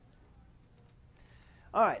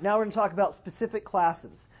All right, now we're going to talk about specific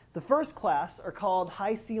classes. The first class are called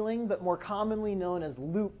high ceiling, but more commonly known as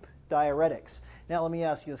loop diuretics. Now let me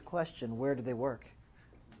ask you this question. Where do they work?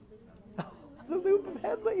 The loop of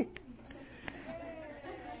Headley.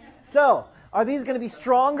 So, are these going to be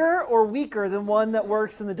stronger or weaker than one that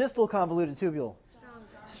works in the distal convoluted tubule?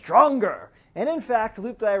 Stronger. And in fact,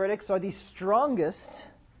 loop diuretics are the strongest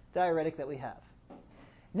diuretic that we have.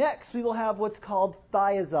 Next, we will have what's called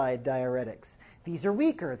thiazide diuretics. These are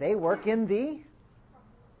weaker. They work in the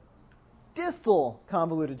distal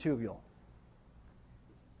convoluted tubule.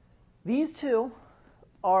 These two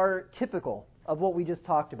are typical of what we just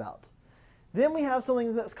talked about. Then we have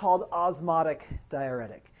something that's called osmotic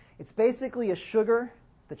diuretic. It's basically a sugar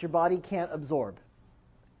that your body can't absorb.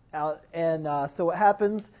 So what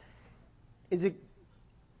happens is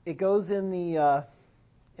it goes in the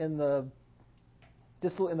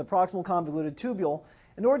proximal convoluted tubule.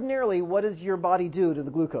 And ordinarily, what does your body do to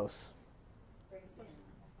the glucose?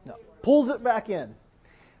 No, pulls it back in.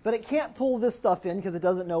 But it can't pull this stuff in because it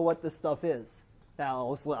doesn't know what this stuff is.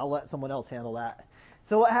 Now, I'll let someone else handle that.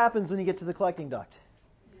 So what happens when you get to the collecting duct?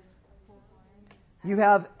 You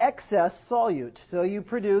have excess solute. So you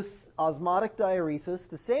produce osmotic diuresis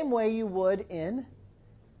the same way you would in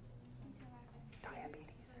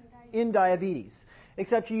diabetes,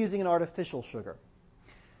 except you're using an artificial sugar.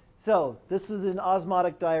 So this is an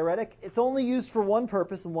osmotic diuretic. It's only used for one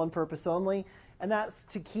purpose and one purpose only, and that's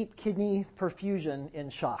to keep kidney perfusion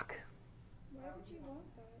in shock. Why would you want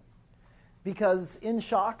that? Because in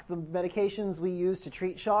shock, the medications we use to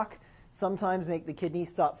treat shock sometimes make the kidney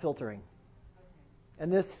stop filtering.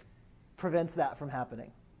 And this prevents that from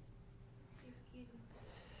happening.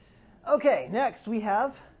 Okay, next we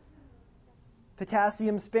have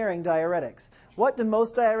potassium-sparing diuretics. What do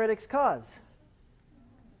most diuretics cause?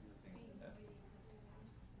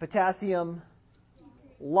 Potassium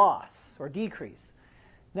loss or decrease.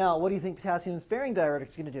 Now, what do you think potassium-sparing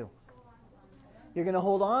diuretics are going to do? You're going to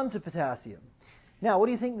hold on to potassium. Now, what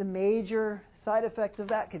do you think the major side effect of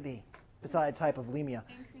that could be, besides hypovolemia?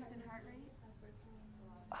 Increase in heart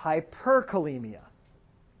rate? Hyperkalemia.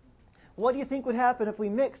 What do you think would happen if we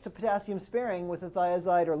mixed a potassium-sparing with a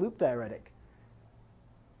thiazide or loop diuretic?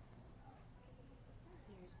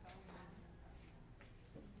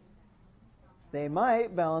 They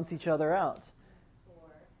might balance each other out.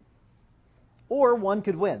 Or one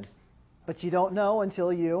could win. But you don't know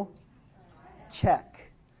until you check.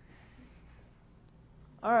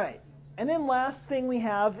 All right. And then last thing we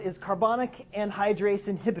have is carbonic anhydrase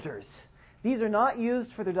inhibitors. These are not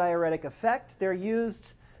used for their diuretic effect. They're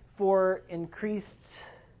used for increased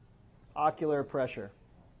ocular pressure.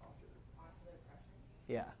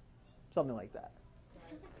 Yeah, something like that.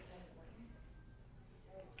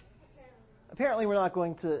 Apparently, we're not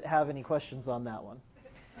going to have any questions on that one.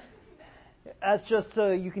 That's just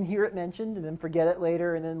so you can hear it mentioned and then forget it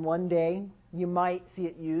later, and then one day you might see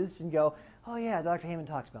it used and go, oh yeah, Dr. Heyman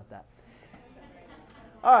talks about that.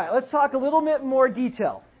 All right, let's talk a little bit more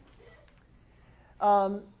detail.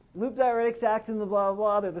 Loop diuretics act in the blah, blah,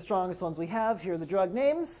 blah. They're the strongest ones we have. Here are the drug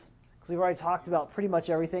names, because we've already talked about pretty much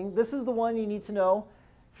everything. This is the one you need to know,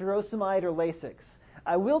 furosemide or Lasix.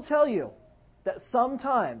 I will tell you that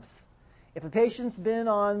sometimes, if a patient's been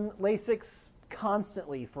on Lasix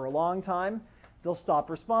constantly for a long time, they'll stop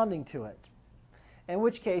responding to it, in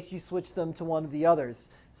which case you switch them to one of the others.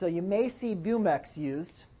 So you may see Bumex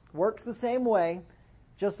used. Works the same way,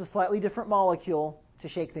 just a slightly different molecule to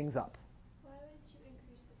shake things up. Why would you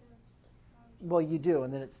increase the dose? Well, you do,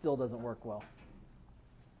 and then it still doesn't work well.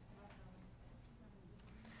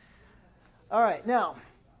 All right, now,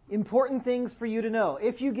 important things for you to know.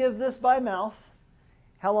 If you give this by mouth,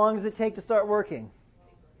 how long does it take to start working?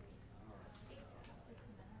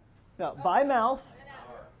 No, by mouth,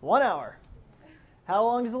 1 hour. How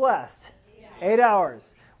long does it last? 8 hours.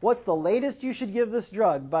 What's the latest you should give this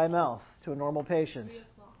drug by mouth to a normal patient?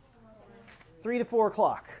 3 to 4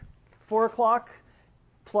 o'clock. 4 o'clock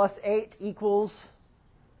plus 8 equals?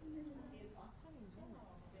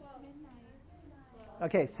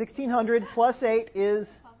 Okay, 1600 plus 8 is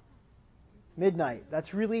midnight.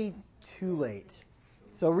 That's really too late.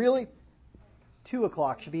 So really, 2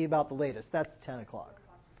 o'clock should be about the latest. That's 10 o'clock.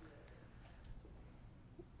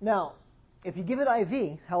 Now, if you give it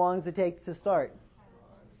IV, how long does it take to start?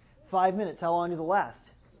 5 minutes. How long does it last?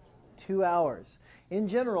 2 hours. In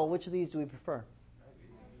general, which of these do we prefer?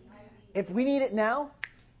 If we need it now,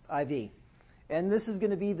 IV. And this is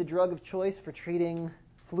going to be the drug of choice for treating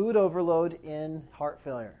fluid overload in heart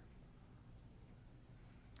failure.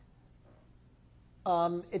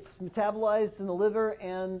 It's metabolized in the liver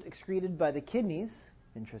and excreted by the kidneys,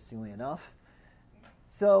 interestingly enough.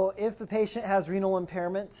 So if the patient has renal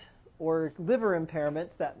impairment or liver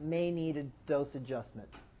impairment, that may need a dose adjustment.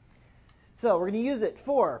 So we're going to use it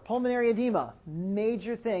for pulmonary edema,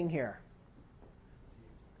 major thing here.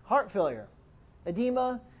 Heart failure,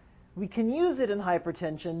 edema, we can use it in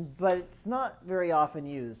hypertension, but it's not very often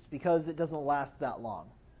used because it doesn't last that long.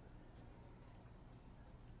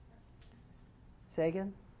 Say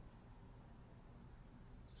again?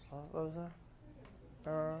 What was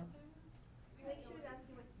that?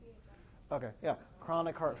 Okay, yeah,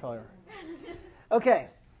 chronic heart failure. Okay,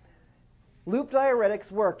 loop diuretics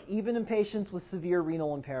work even in patients with severe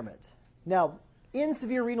renal impairment. Now, in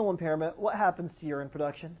severe renal impairment, what happens to urine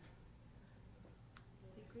production?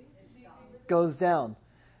 Goes down.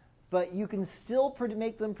 But you can still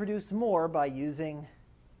make them produce more by using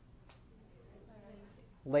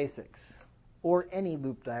Lasix or any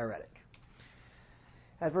loop diuretic.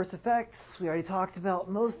 Adverse effects, we already talked about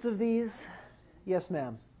most of these. Yes,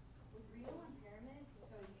 ma'am. With renal impairment,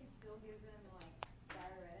 so you can still give them like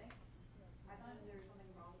diuretics. I thought there was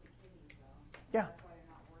something wrong with the kidneys though. Yeah. That's why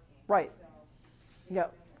they're not working. Right. So Yeah.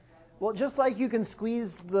 Well, just like you can squeeze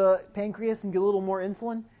the pancreas and get a little more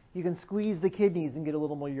insulin, you can squeeze the kidneys and get a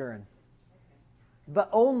little more urine. But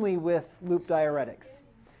only with loop diuretics.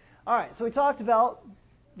 All right, so we talked about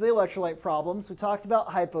the electrolyte problems. We talked about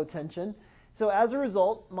hypotension. So as a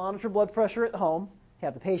result, monitor blood pressure at home,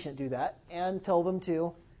 have the patient do that, and tell them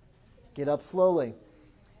to get up slowly.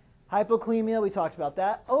 Hypokalemia, we talked about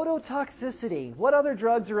that. Ototoxicity. What other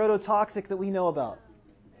drugs are ototoxic that we know about?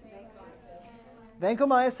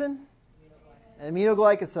 Vancomycin and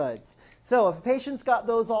aminoglycosides. So if a patient's got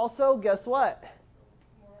those also, guess what?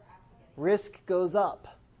 Risk goes up.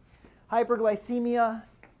 Hyperglycemia,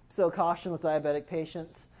 so caution with diabetic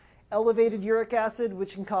patients. Elevated uric acid,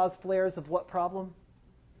 which can cause flares of what problem?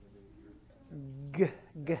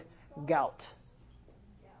 Gout.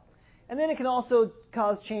 And then it can also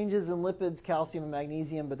cause changes in lipids, calcium, and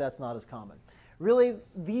magnesium, but that's not as common. Really,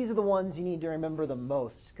 these are the ones you need to remember the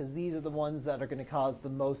most, because these are the ones that are going to cause the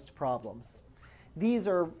most problems. These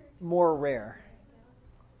are more rare.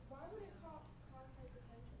 Why would it cause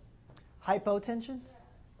hypertension? Hypotension?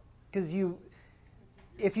 Because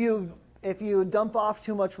if you dump off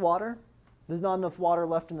too much water, there's not enough water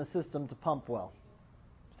left in the system to pump well.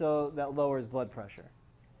 So that lowers blood pressure.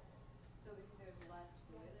 So because there's less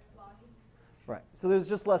fluid in the body? Right. So there's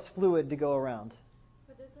just less fluid to go around.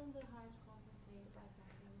 But doesn't the heart compensate by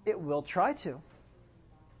pumping? It will try to.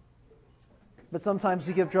 But sometimes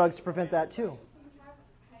we give drugs to prevent that too.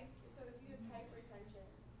 So if you have hypertension,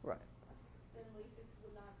 Right. then Lasix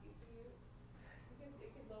would not be for you? Because it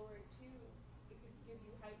could lower it too. It could give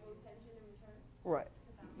you hypotension in return. Right.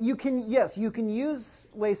 You can use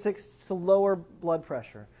Lasix to lower blood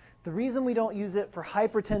pressure. The reason we don't use it for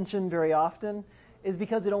hypertension very often is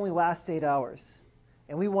because it only lasts 8 hours.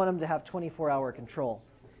 And we want them to have 24-hour control.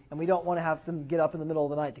 And we don't want to have them get up in the middle of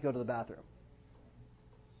the night to go to the bathroom.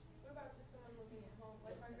 What about just someone living at home?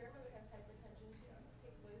 Like my grandmother has hypertension. She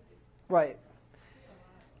takes Lasix. Right.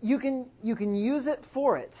 You can use it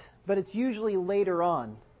for it, but it's usually later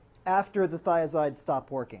on, after the thiazides stop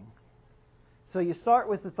working. So you start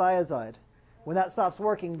with the thiazide. When that stops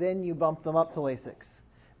working, then you bump them up to Lasix.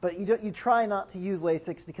 But you try not to use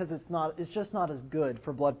Lasix because it's just not as good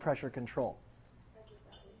for blood pressure control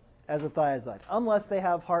as a thiazide, unless they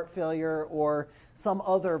have heart failure or some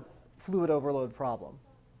other fluid overload problem.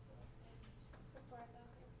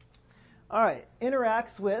 All right,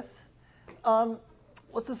 interacts with,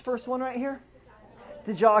 what's this first one right here?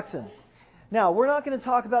 Digoxin. Now, we're not going to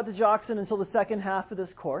talk about digoxin until the second half of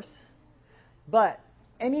this course, but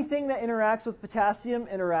anything that interacts with potassium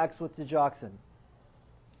interacts with digoxin.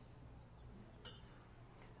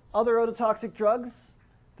 Other ototoxic drugs,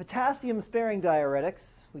 potassium-sparing diuretics,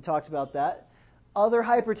 we talked about that. Other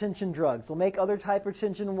hypertension drugs will make other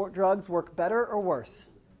hypertension drugs work better or worse.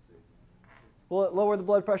 Will it lower the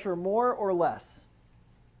blood pressure more or less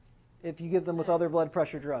if you give them with other blood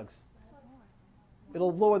pressure drugs?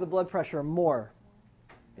 It'll lower the blood pressure more.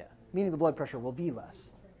 Yeah, meaning the blood pressure will be less.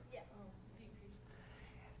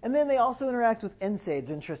 And then they also interact with NSAIDs,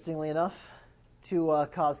 interestingly enough, to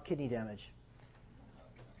cause kidney damage.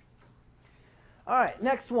 All right,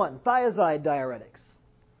 next one, thiazide diuretics.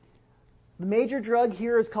 The major drug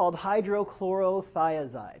here is called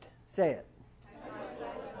hydrochlorothiazide. Say it.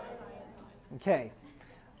 Okay.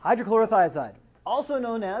 Hydrochlorothiazide, also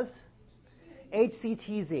known as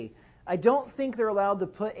HCTZ. I don't think they're allowed to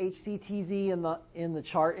put HCTZ in the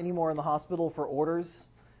chart anymore in the hospital for orders.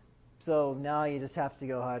 So now you just have to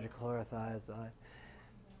go hydrochlorothiazide.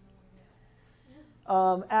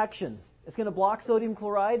 Action. It's going to block sodium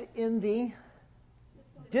chloride in the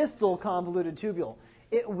Distal convoluted tubule.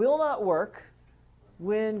 It will not work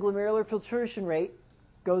when glomerular filtration rate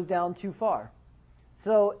goes down too far.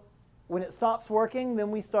 So when it stops working, then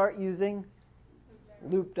we start using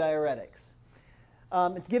loop diuretics.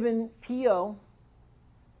 It's given PO.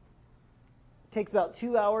 It takes about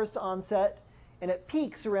 2 hours to onset, and it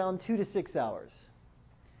peaks around 2 to 6 hours.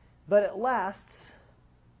 But it lasts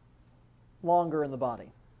longer in the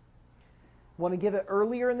body. Want to give it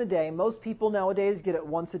earlier in the day. Most people nowadays get it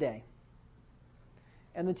once a day.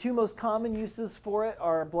 And the two most common uses for it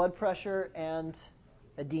are blood pressure and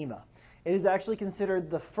edema. It is actually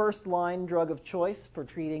considered the first-line drug of choice for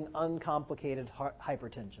treating uncomplicated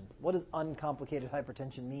hypertension. What does uncomplicated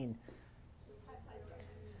hypertension mean?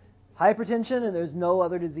 Hypertension, and there's no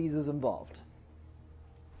other diseases involved.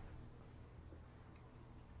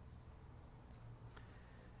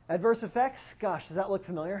 Adverse effects? Gosh, does that look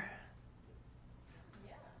familiar?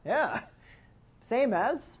 Yeah. Same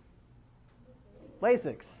as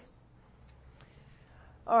Lasix.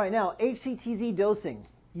 All right, now HCTZ dosing.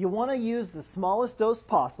 You want to use the smallest dose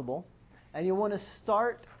possible, and you want to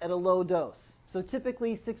start at a low dose. So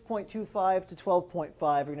typically 6.25 to 12.5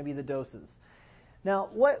 are going to be the doses. Now,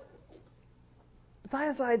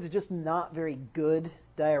 thiazides are just not very good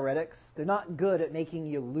diuretics. They're not good at making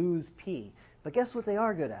you lose pee. But guess what they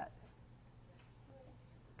are good at?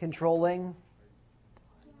 Controlling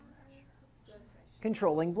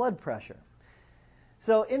blood pressure.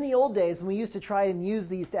 So in the old days, when we used to try and use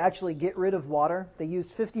these to actually get rid of water, they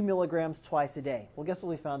used 50 milligrams twice a day. Well, guess what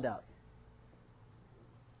we found out?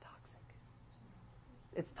 Toxic.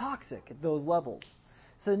 It's toxic at those levels.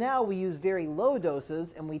 So now we use very low doses,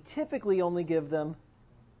 and we typically only give them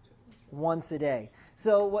once a day.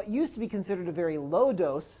 So what used to be considered a very low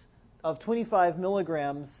dose of 25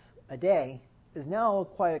 milligrams a day is now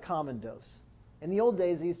quite a common dose. In the old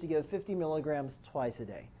days, they used to give 50 milligrams twice a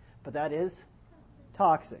day. But that is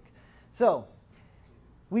toxic. So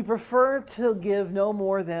we prefer to give no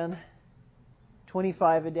more than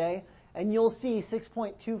 25 a day, and you'll see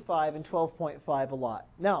 6.25 and 12.5 a lot.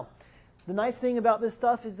 Now, the nice thing about this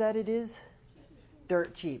stuff is that it is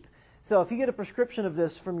dirt cheap. So if you get a prescription of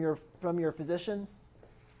this from your physician,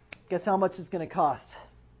 guess how much it's going to cost?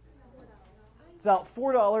 It's about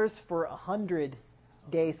 $4 for a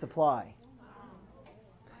 100-day supply.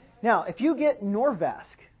 Now, if you get Norvasc,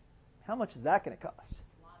 how much is that going to cost?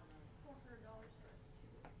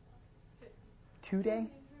 2 day?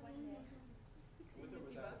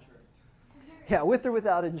 Yeah, with or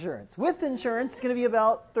without insurance. With insurance, it's going to be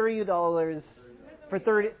about $30 for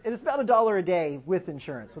 30. It's about $1 a day with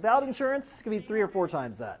insurance. Without insurance, it's going to be 3 or 4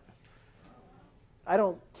 times that. I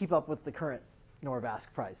don't keep up with the current Norvasc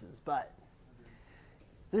prices, but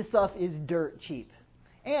this stuff is dirt cheap.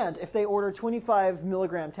 And if they order 25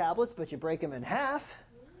 milligram tablets, but you break them in half,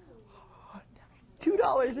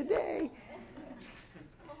 $2 a day.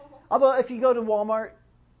 Although if you go to Walmart,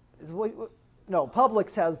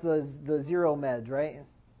 Publix has the zero meds, right?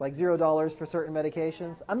 Like $0 for certain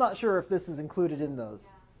medications. I'm not sure if this is included in those.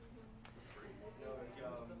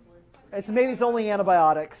 Maybe it's only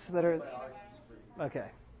antibiotics that are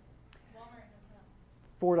okay.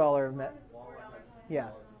 $4 med. Yeah.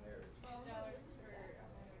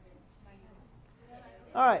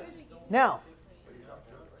 All right. Now,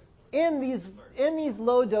 in these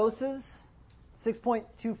low doses,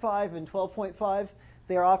 6.25 and 12.5,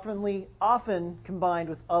 they are often combined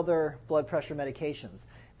with other blood pressure medications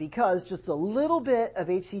because just a little bit of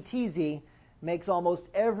HCTZ makes almost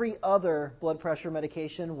every other blood pressure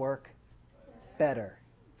medication work better.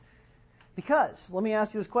 Because, let me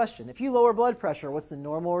ask you this question. If you lower blood pressure, what's the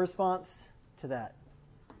normal response to that?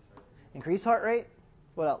 Increase heart rate?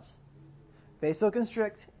 What else?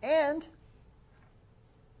 Vasoconstrict and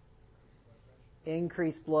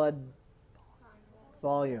increase blood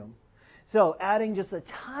volume. So adding just the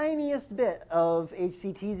tiniest bit of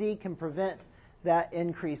HCTZ can prevent that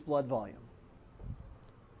increased blood volume.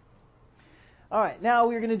 All right, now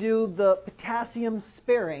we're going to do the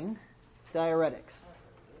potassium-sparing diuretics.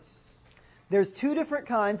 There's 2 different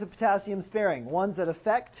kinds of potassium-sparing, ones that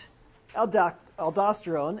affect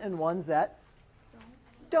aldosterone and ones that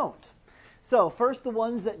don't. So first, the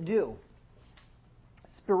ones that do.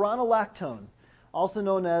 Spironolactone, also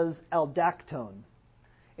known as aldactone.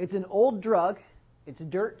 It's an old drug. It's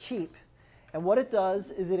dirt cheap. And what it does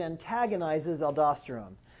is it antagonizes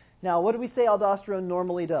aldosterone. Now, what do we say aldosterone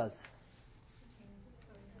normally does?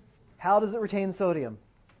 How does it retain sodium?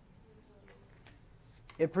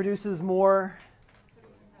 It produces more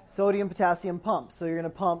sodium-potassium pumps. So you're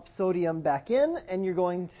going to pump sodium back in, and you're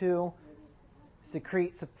going to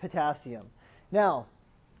secrete some potassium. Now,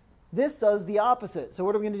 This does the opposite. So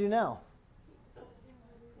what are we going to do now?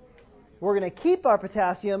 We're going to keep our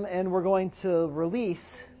potassium and we're going to release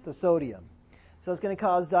the sodium. So it's going to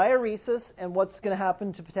cause diuresis, and what's going to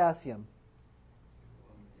happen to potassium?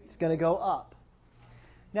 It's going to go up.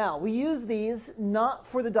 Now, we use these not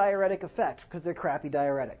for the diuretic effect, because they're crappy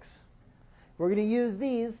diuretics. We're going to use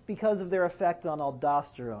these because of their effect on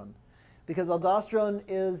aldosterone. Because aldosterone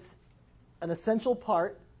is an essential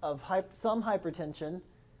part of some hypertension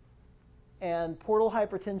and portal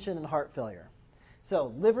hypertension and heart failure.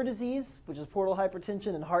 So, liver disease, which is portal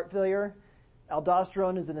hypertension and heart failure,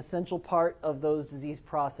 aldosterone is an essential part of those disease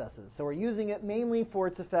processes. So we're using it mainly for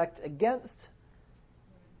its effect against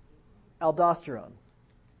aldosterone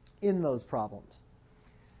in those problems.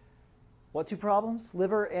 What two problems?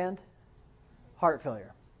 Liver and heart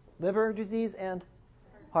failure. Liver disease and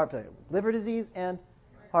heart failure. Liver disease and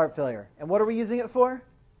heart failure. And what are we using it for?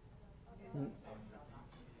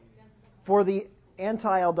 For the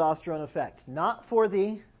anti-aldosterone effect, not for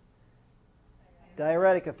the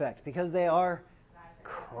diuretic effect, because they are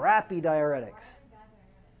crappy diuretics.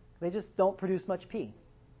 They just don't produce much pee.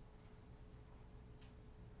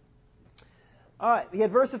 All right, the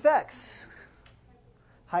adverse effects.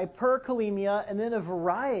 Hyperkalemia, and then a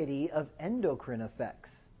variety of endocrine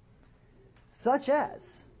effects, such as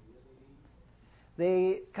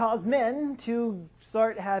they cause men to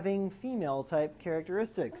start having female-type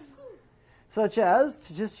characteristics, such as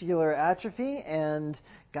testicular atrophy and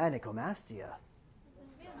gynecomastia.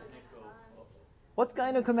 What's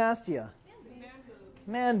gynecomastia?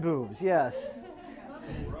 Man boobs, yes.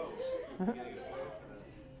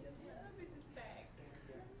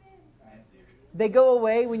 They go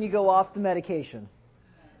away when you go off the medication.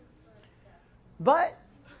 But,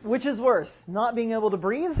 which is worse, not being able to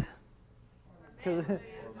breathe?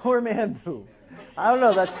 Or man boobs? I don't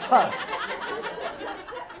know, that's tough.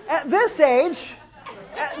 At this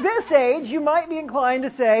age, you might be inclined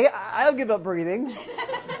to say, I'll give up breathing.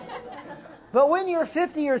 But when you're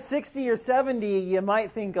 50 or 60 or 70, you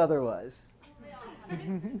might think otherwise.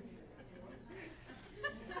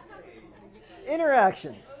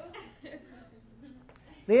 Interactions.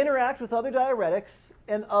 They interact with other diuretics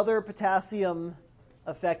and other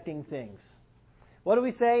potassium-affecting things. What do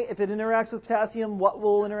we say? If it interacts with potassium, what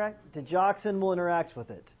will interact? Digoxin will interact with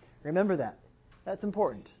it. Remember that. That's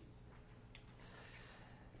important.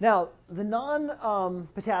 Now, the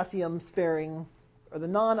non-potassium sparing, or the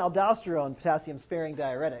non-aldosterone potassium sparing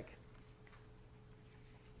diuretic,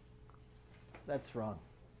 that's wrong.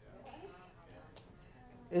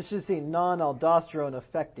 It should say non-aldosterone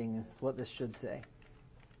affecting is what this should say.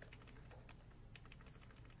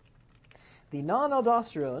 The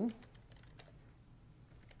non-aldosterone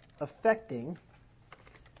affecting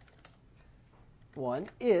one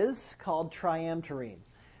is called triamterene.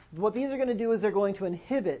 What these are going to do is they're going to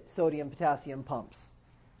inhibit sodium-potassium pumps.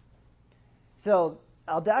 So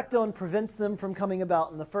aldactone prevents them from coming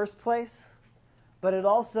about in the first place, but it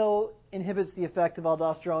also inhibits the effect of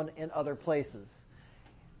aldosterone in other places.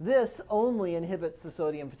 This only inhibits the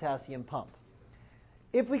sodium-potassium pump.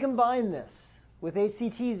 If we combine this with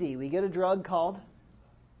HCTZ, we get a drug called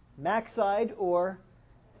Maxide or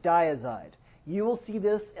Diazide. You will see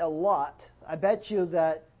this a lot. I bet you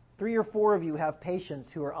that 3 or 4 of you have patients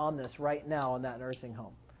who are on this right now in that nursing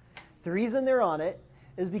home. The reason they're on it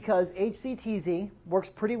is because HCTZ works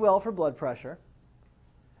pretty well for blood pressure.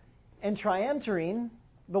 And triamterene,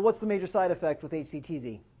 but what's the major side effect with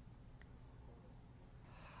HCTZ?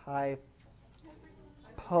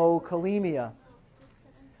 Hypokalemia.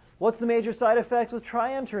 What's the major side effect with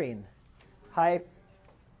triamterene?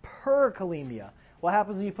 Hyperkalemia. What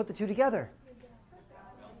happens when you put the two together?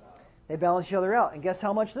 They balance each other out. And guess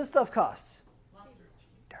how much this stuff costs?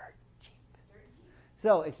 Dirt cheap.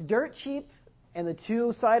 So it's dirt cheap, and the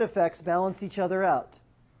two side effects balance each other out.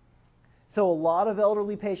 So a lot of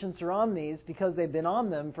elderly patients are on these because they've been on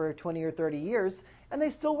them for 20 or 30 years, and they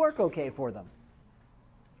still work okay for them.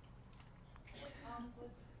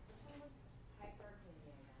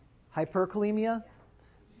 Hyperkalemia,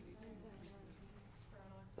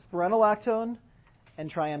 spironolactone, and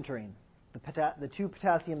triamterene, the two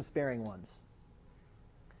potassium-sparing ones.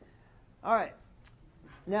 All right.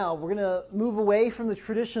 Now, we're going to move away from the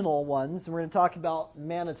traditional ones, and we're going to talk about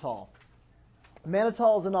mannitol.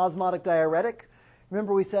 Mannitol is an osmotic diuretic.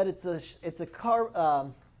 Remember we said it's a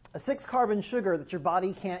 6-carbon sugar that your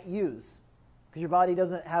body can't use because your body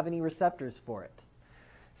doesn't have any receptors for it.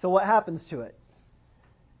 So what happens to it?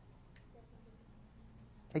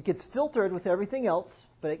 It gets filtered with everything else,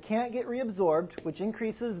 but it can't get reabsorbed, which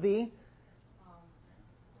increases the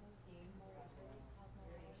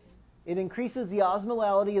It increases the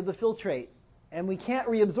osmolality of the filtrate. And we can't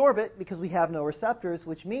reabsorb it because we have no receptors,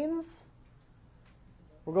 which means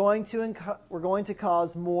we're going to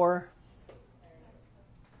cause more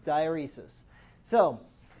diuresis. So,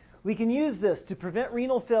 we can use this to prevent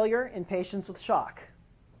renal failure in patients with shock.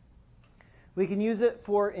 We can use it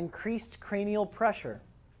for increased cranial pressure.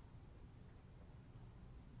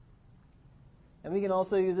 And we can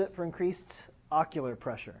also use it for increased ocular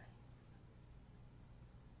pressure.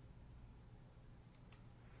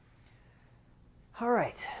 All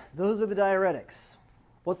right, those are the diuretics.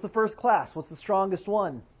 What's the first class? What's the strongest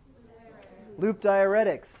one? Loop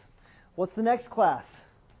diuretics. What's the next class?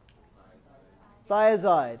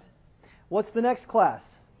 Thiazide. What's the next class?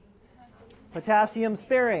 Potassium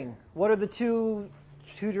sparing. What are the two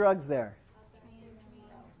drugs there?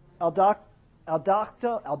 Aldactone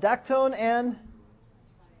and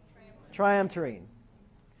triamterene.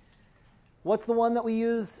 What's the one that we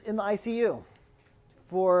use in the ICU?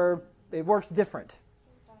 It works different.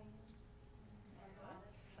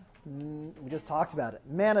 We just talked about it.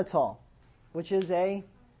 Mannitol, which is a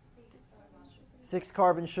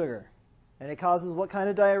 6-carbon sugar. And it causes what kind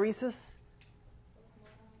of diuresis?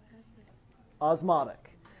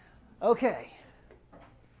 Osmotic. Okay.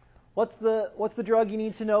 What's the drug you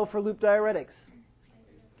need to know for loop diuretics?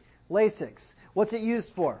 Lasix. What's it used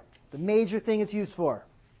for? The major thing it's used for?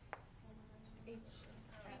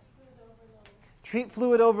 Treat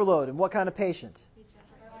fluid overload. And what kind of patient?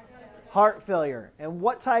 Heart failure. And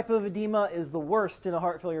what type of edema is the worst in a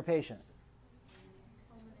heart failure patient?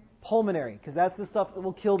 Pulmonary, because that's the stuff that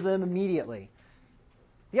will kill them immediately.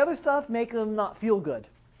 The other stuff make them not feel good,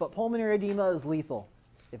 but pulmonary edema is lethal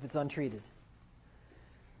if it's untreated.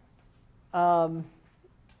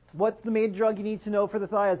 What's the main drug you need to know for the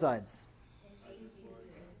thiazides?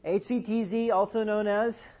 HCTZ, also known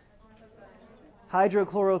as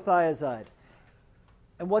hydrochlorothiazide.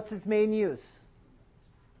 And what's its main use?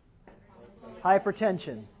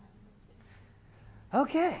 Hypertension.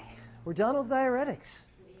 Okay, we're done with diuretics.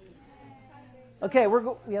 Okay,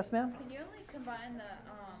 yes, ma'am? Can you only combine the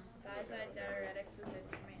thiazide diuretics with the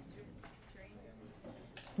triamterene?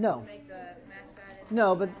 No. To make the max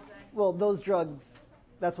No, but, well, those drugs,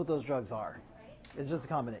 that's what those drugs are. It's just a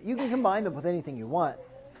combination. You can combine them with anything you want,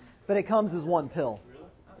 but it comes as one pill.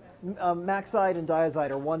 Maxide and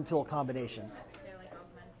diazide are one pill combination. They're like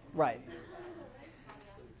augmented. Right.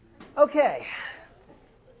 Okay.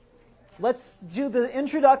 Let's do the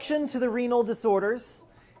introduction to the renal disorders,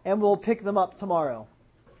 and we'll pick them up tomorrow.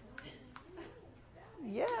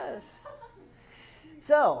 Yes.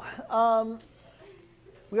 So,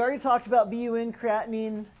 we already talked about BUN,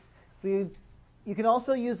 creatinine. You can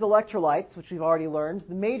also use electrolytes, which we've already learned.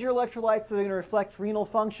 The major electrolytes that are going to reflect renal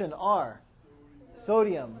function are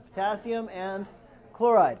sodium, potassium, and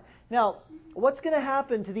chloride. Now, what's going to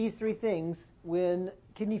happen to these three things when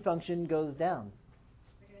kidney function goes down?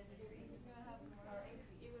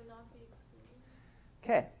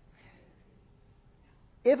 Okay.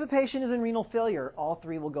 If a patient is in renal failure, all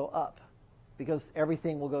three will go up because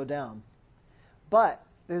everything will go down. But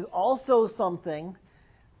there's also something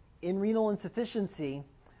in renal insufficiency.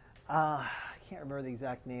 I can't remember the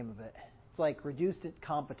exact name of it. It's like reduced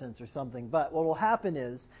competence or something. But what will happen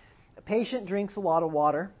is a patient drinks a lot of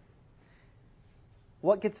water.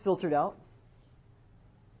 What gets filtered out?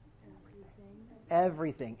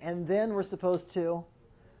 Everything. And then we're supposed to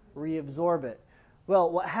reabsorb it.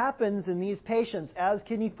 Well, what happens in these patients as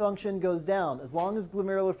kidney function goes down, as long as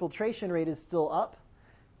glomerular filtration rate is still up,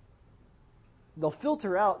 they'll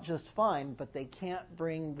filter out just fine, but they can't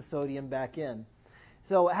bring the sodium back in.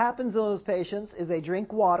 So what happens in those patients is they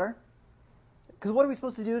drink water. Because what are we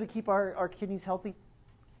supposed to do to keep our kidneys healthy?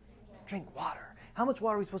 Drink water. How much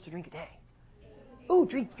water are we supposed to drink a day? Ooh,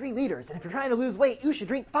 drink 3 liters. And if you're trying to lose weight, you should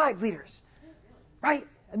drink 5 liters. Right?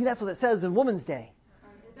 I mean, that's what it says in Women's Day.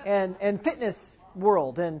 And fitness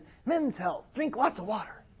world and men's health. Drink lots of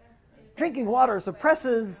water. Drinking water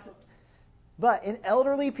suppresses. But in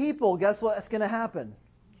elderly people, guess what's going to happen?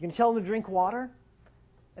 You can tell them to drink water,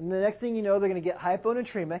 and the next thing you know, they're going to get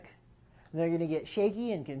hyponatremic, and they're going to get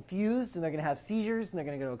shaky and confused, and they're going to have seizures, and they're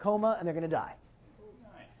going to go to a coma, and they're going to die.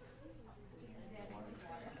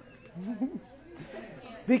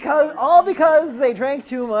 because they drank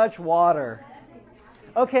too much water.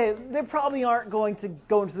 Okay, they probably aren't going to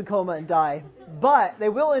go into the coma and die, but they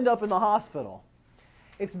will end up in the hospital.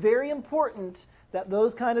 It's very important that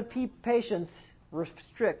those kind of patients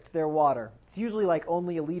restrict their water. It's usually like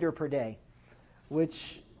only 1 liter per day, which,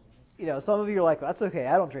 some of you are like, that's okay,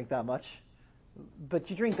 I don't drink that much. But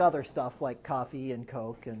you drink other stuff like coffee and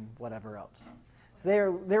Coke and whatever else.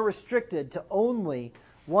 So they're restricted to only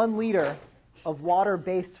 1 liter of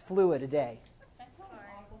water-based fluid a day.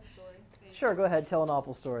 Sure, go ahead, tell an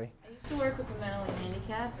awful story. I used to work with a mentally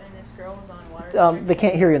handicapped, and this girl was on water. They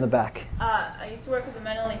can't hear you in the back. I used to work with a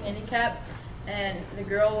mentally handicapped, and the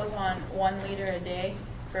girl was on 1 liter a day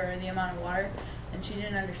for the amount of water, and she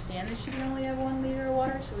didn't understand that she could only have 1 liter of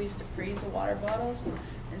water, so we used to freeze the water bottles,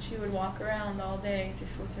 and she would walk around all day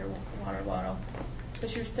just with her water bottle. But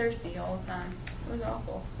she was thirsty all the time. It was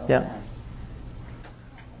awful. So bad.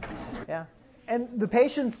 Yeah. And the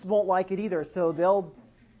patients won't like it either, so they'll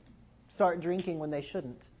start drinking when they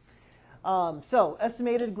shouldn't. So,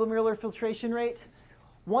 estimated glomerular filtration rate.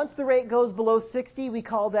 Once the rate goes below 60, we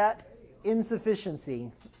call that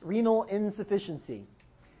insufficiency, renal insufficiency.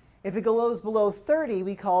 If it goes below 30,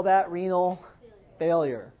 we call that renal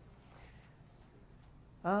failure.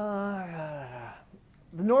 What's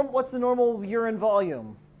the normal urine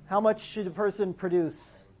volume? How much should a person produce?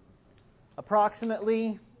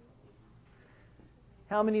 Approximately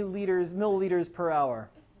how many milliliters per hour?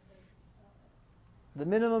 The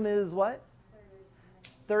minimum is what?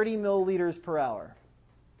 30 milliliters per hour.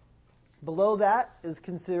 Below that is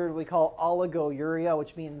considered what we call oligouria,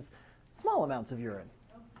 which means small amounts of urine.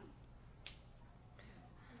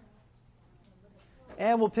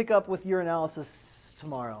 And we'll pick up with urinalysis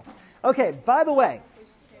tomorrow. Okay, by the way,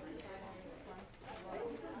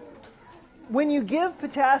 when you give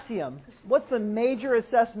potassium, what's the major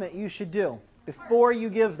assessment you should do before you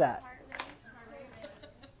give that?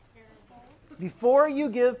 Before you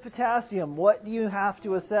give potassium, what do you have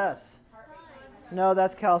to assess? No,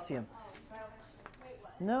 that's calcium.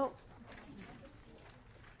 No.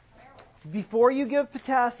 Before you give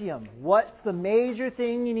potassium, what's the major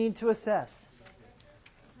thing you need to assess?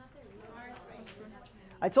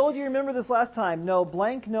 I told you, remember this last time, no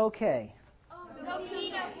blank, no K. No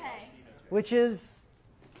P, no K. Which is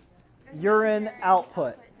urine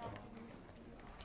output.